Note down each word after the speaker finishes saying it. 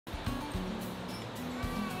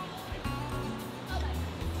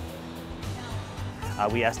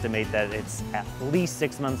We estimate that it's at least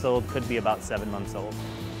 6 months old, could be about 7 months old.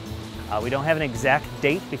 We don't have an exact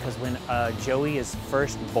date because when a joey is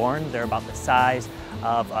first born, they're about the size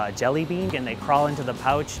of a jelly bean and they crawl into the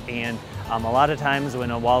pouch, and a lot of times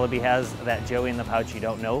when a wallaby has that joey in the pouch, you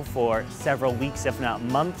don't know for several weeks, if not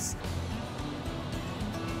months.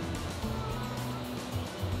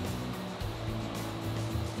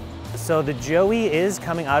 So the joey is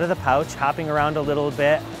coming out of the pouch, hopping around a little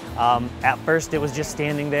bit. At first it was just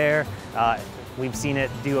standing there. We've seen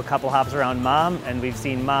it do a couple hops around mom, and we've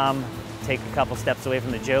seen mom take a couple steps away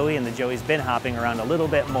from the joey, and the joey's been hopping around a little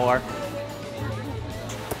bit more.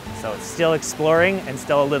 So it's still exploring and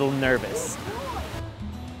still a little nervous.